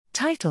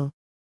Title: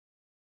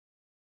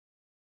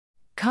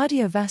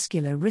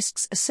 Cardiovascular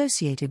risks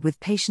associated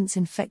with patients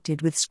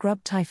infected with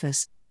scrub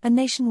typhus, a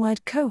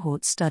nationwide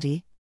cohort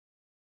study.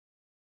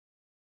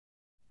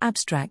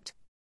 Abstract.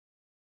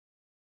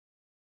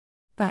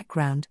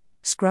 Background: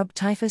 Scrub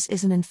typhus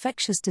is an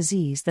infectious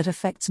disease that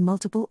affects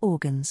multiple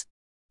organs.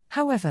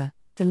 However,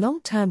 the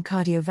long-term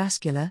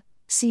cardiovascular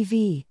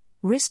 (CV)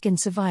 risk in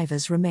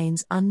survivors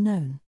remains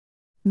unknown.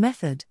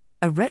 Method: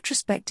 a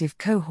retrospective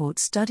cohort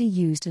study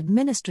used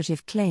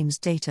administrative claims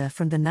data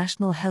from the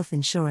National Health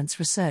Insurance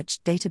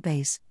Research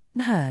Database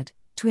 (NHERD)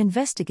 to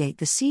investigate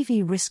the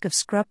CV risk of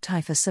scrub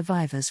typhus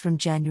survivors from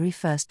January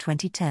 1,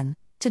 2010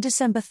 to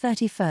December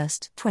 31,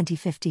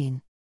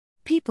 2015.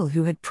 People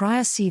who had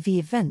prior CV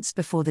events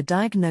before the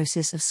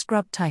diagnosis of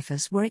scrub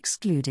typhus were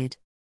excluded.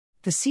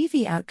 The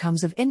CV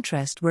outcomes of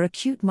interest were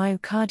acute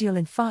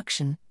myocardial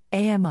infarction,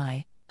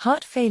 AMI,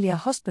 heart failure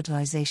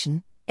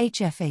hospitalization,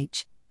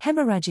 HFH,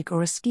 hemorrhagic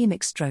or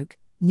ischemic stroke,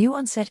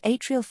 new-onset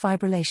atrial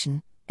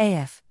fibrillation,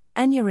 AF,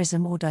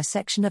 aneurysm or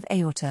dissection of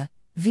aorta,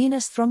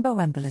 venous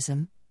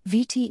thromboembolism,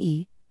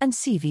 VTE, and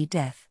CV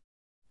death.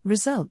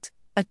 Result: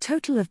 a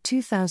total of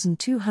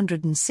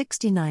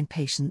 2,269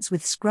 patients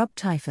with scrub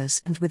typhus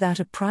and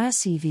without a prior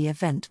CV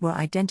event were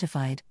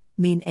identified,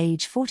 mean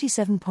age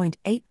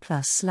 47.8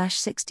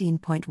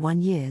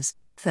 plus/16.1 years,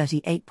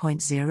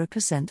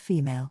 38.0%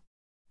 female.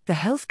 The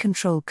health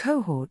control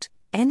cohort,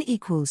 N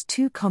equals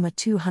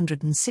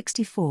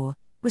 2,264,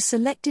 was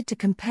selected to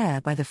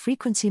compare by the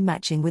frequency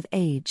matching with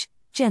age,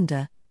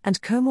 gender, and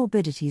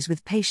comorbidities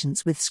with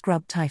patients with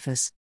scrub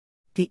typhus.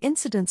 The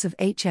incidence of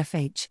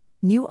HFH,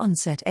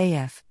 new-onset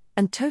AF,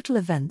 and total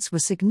events were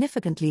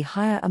significantly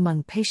higher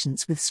among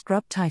patients with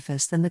scrub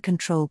typhus than the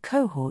control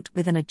cohort,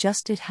 with an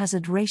adjusted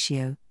hazard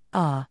ratio,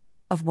 R,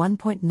 of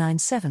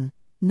 1.97,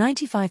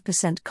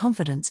 95%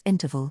 confidence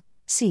interval,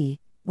 C,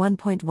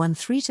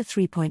 1.13 to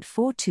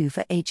 3.42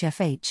 for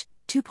HFH,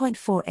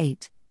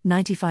 2.48,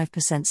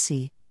 95%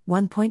 C,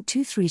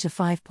 1.23 to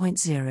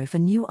 5.0 for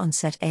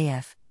new-onset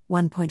AF,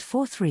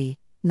 1.43,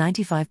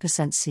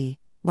 95% C,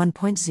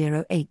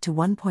 1.08 to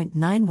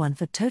 1.91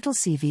 for total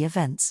CV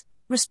events,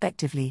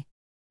 respectively.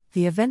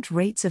 The event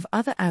rates of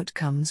other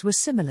outcomes were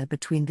similar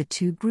between the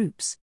two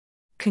groups.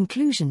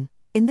 Conclusion: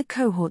 in the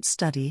cohort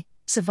study,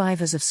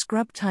 survivors of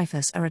scrub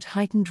typhus are at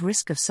heightened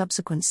risk of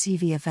subsequent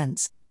CV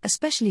events,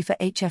 especially for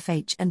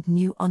HFH and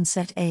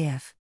new-onset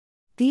AF.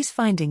 These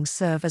findings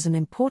serve as an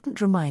important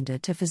reminder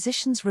to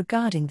physicians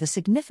regarding the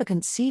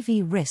significant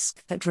CV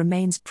risk that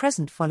remains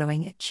present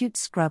following acute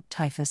scrub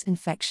typhus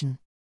infection.